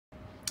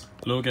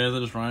Hello guys, I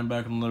just ran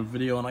back with another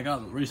video and I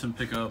got recent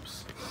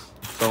pickups.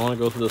 So I want to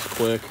go through this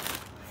quick.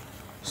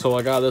 So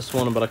I got this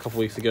one about a couple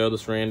weeks ago,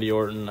 this Randy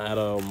Orton at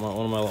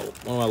one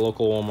of my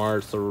local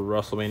Walmarts, the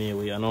WrestleMania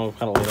Elite. I know I'm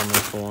kind of late on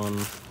this one.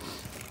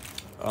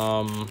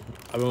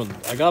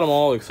 I got them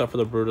all except for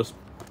the Brutus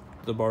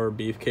the Barber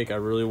Beefcake. I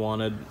really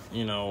wanted,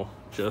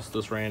 just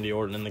this Randy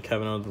Orton and the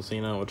Kevin Owens and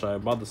Cena, which I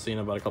bought the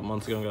Cena about a couple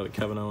months ago and got a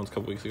Kevin Owens a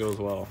couple weeks ago as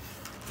well.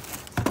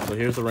 So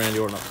here's the Randy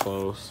Orton up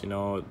close.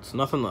 It's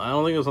nothing, I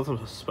don't think there's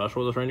nothing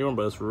special with this Randy Orton,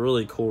 but it's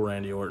really cool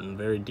Randy Orton.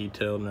 Very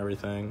detailed and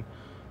everything.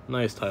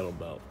 Nice title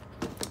belt.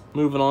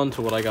 Moving on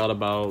to what I got it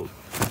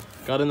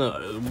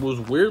was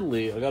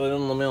weirdly, I got it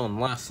in the mail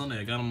last Sunday.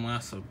 I got them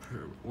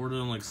ordered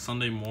them like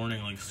Sunday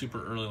morning, like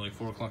super early, like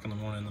 4 o'clock in the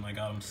morning, and then I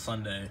got them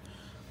Sunday.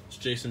 It's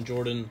Jason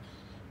Jordan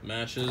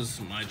matches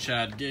my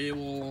Chad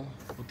Gable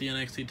with the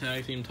NXT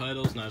Tag Team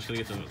titles. Now I just gotta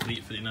get to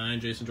Elite 59,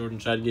 Jason Jordan,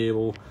 Chad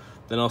Gable.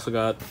 Then also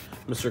got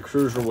Mr.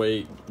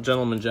 Cruiserweight,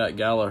 Gentleman Jack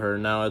Gallagher.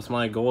 Now it's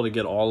my goal to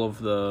get all of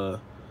the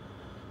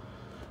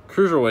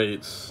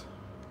Cruiserweights.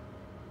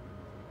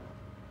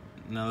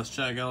 Now this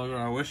Jack Gallagher,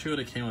 I wish he would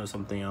have came with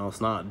something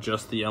else, not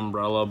just the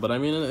umbrella. But I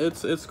mean,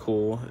 it's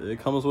cool. It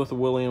comes with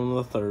William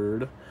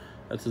III.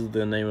 That's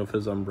the name of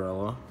his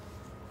umbrella.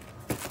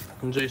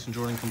 And Jason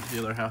Jordan comes with the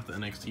other half, the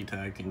NXT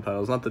Tag Team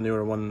titles. Not the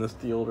newer one, this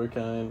the older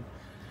kind.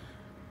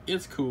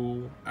 It's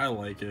cool. I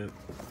like it.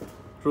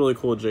 It's really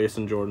cool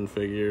Jason Jordan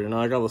figure. Now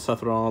I got the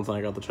Seth Rollins and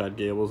I got the Chad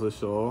Gables this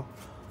saw.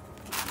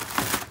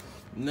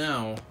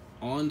 Now,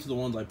 on to the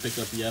ones I picked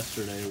up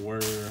yesterday were...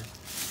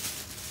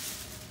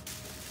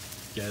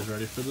 You guys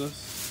ready for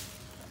this?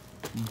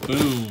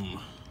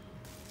 Boom.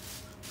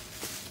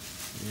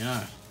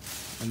 Yeah.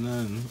 And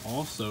then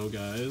also,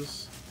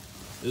 guys,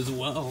 as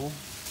well,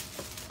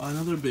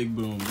 another big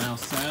boom. Now,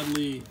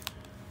 sadly,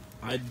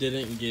 I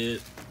didn't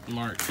get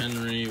Mark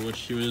Henry, which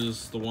he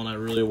was the one I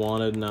really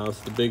wanted. Now,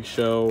 it's the Big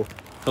Show.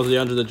 That was the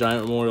Andre the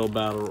Giant Memorial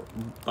Battle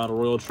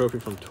Royal Trophy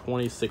from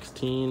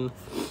 2016.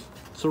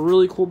 It's a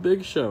really cool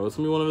Big Show. It's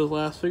going to be one of his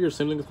last figures.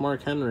 Same thing with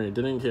Mark Henry.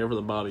 Didn't care for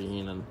the Bobby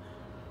Heenan.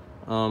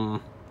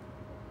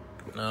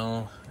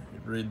 No, you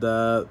read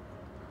that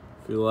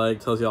if you like.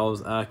 Tells you all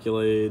his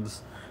accolades.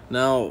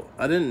 Now,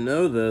 I didn't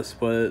know this,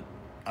 but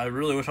I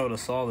really wish I would have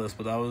saw this,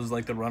 but that was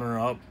like the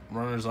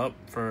runners up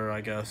for,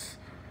 I guess,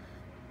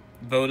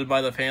 voted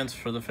by the fans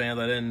for the fans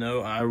I didn't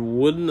know. I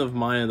wouldn't have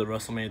minded the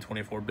WrestleMania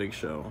 24 Big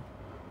Show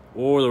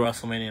or the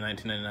WrestleMania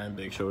 1999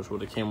 Big Show, which probably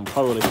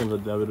would have came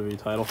with the WWE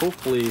title.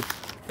 Hopefully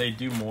they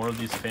do more of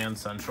these Fan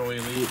Central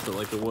Elites, so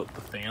like what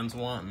the fans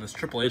want. And this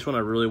Triple H one I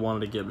really wanted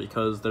to get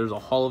because there's a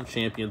Hall of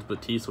Champions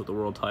Batista with the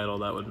world title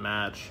that would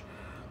match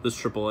this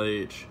Triple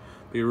H.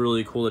 Be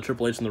really cool. The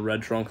Triple H in the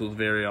red trunks was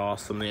very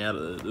awesome.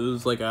 It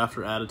was like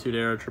after Attitude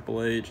Era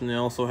Triple H, and they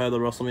also had the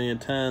WrestleMania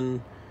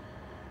 10.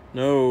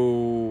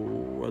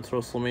 No, it's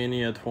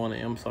WrestleMania 20.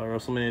 I'm sorry,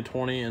 WrestleMania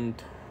 20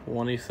 and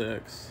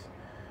 26.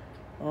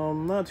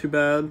 Not too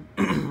bad.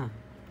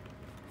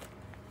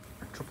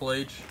 Triple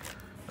H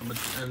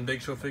and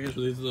Big Show figures.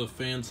 These are the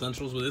Fan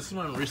Centrals. But this is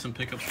my recent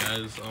pickups,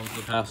 guys.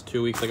 For the past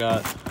 2 weeks, I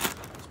got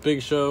this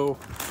Big Show,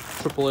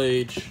 Triple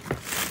H,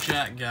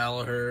 Jack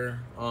Gallagher,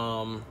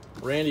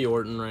 Randy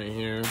Orton right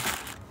here, and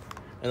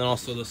then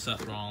also the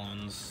Seth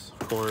Rollins,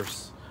 of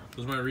course.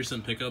 Those are my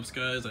recent pickups,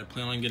 guys. I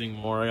plan on getting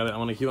more. I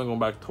want to keep on going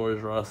back to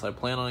Toys R Us. I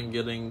plan on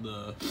getting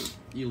the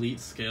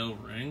Elite Scale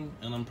ring,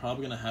 and I'm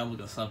probably gonna have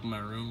like a setup in my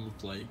room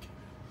with like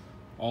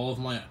all of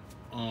my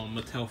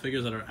Mattel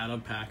figures that are out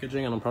of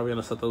packaging, and I'm probably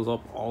gonna set those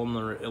up all in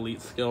the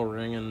Elite Scale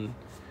ring and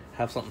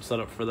have something set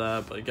up for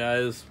that. But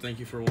guys, thank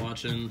you for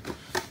watching.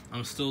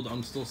 I'm still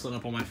setting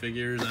up all my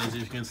figures. As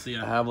you can see,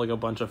 I have like a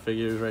bunch of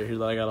figures right here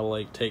that I gotta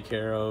like take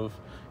care of.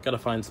 Gotta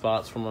find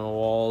spots for my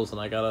walls, and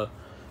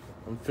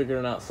I'm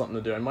figuring out something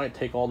to do. I might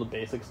take all the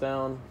basics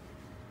down.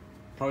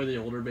 Probably the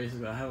older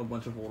basics. I have a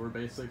bunch of older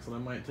basics that I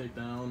might take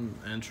down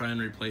and try and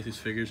replace these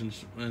figures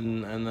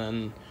and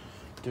then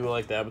do it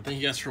like that. But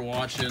thank you guys for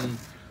watching.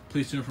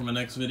 Please tune in for my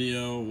next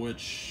video,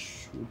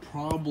 which will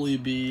probably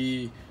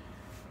be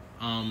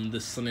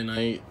this Sunday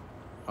night.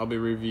 I'll be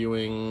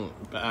reviewing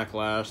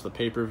Backlash, the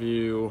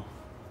pay-per-view,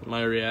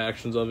 my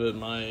reactions of it,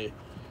 my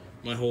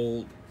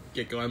whole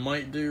get-go. I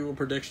might do a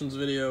predictions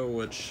video,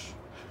 which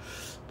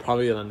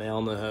probably gonna nail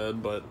in the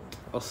head, but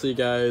I'll see you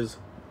guys.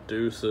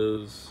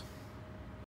 Deuces.